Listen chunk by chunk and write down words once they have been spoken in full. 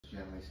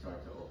gently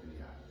start to open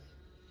the eyes.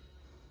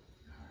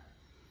 All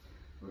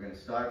right. We're going to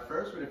start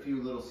first with a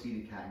few little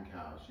seated cat and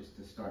cows, just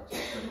to start to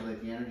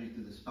circulate the energy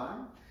through the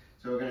spine.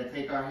 So we're going to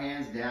take our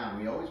hands down.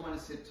 We always want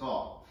to sit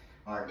tall.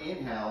 Our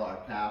inhale,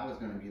 our cow, is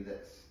going to be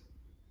this.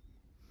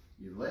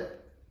 You lift,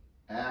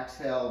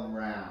 exhale,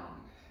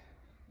 round.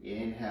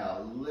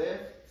 Inhale,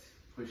 lift,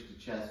 push the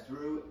chest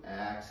through.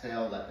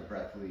 Exhale, let the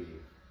breath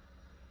leave.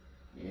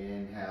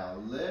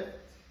 Inhale, lift.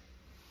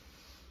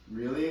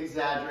 Really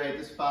exaggerate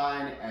the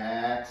spine.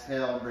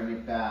 Exhale, bring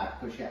it back.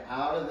 Push it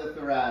out of the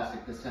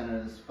thoracic, the center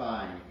of the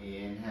spine.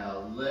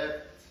 Inhale,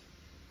 lift.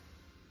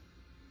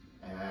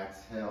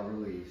 Exhale,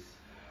 release.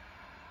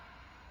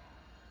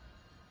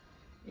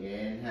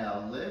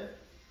 Inhale, lift.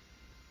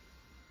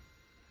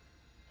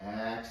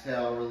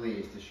 Exhale,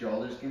 release. The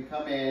shoulders can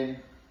come in.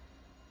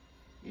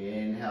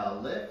 Inhale,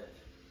 lift.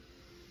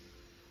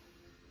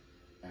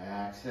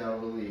 Exhale,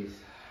 release.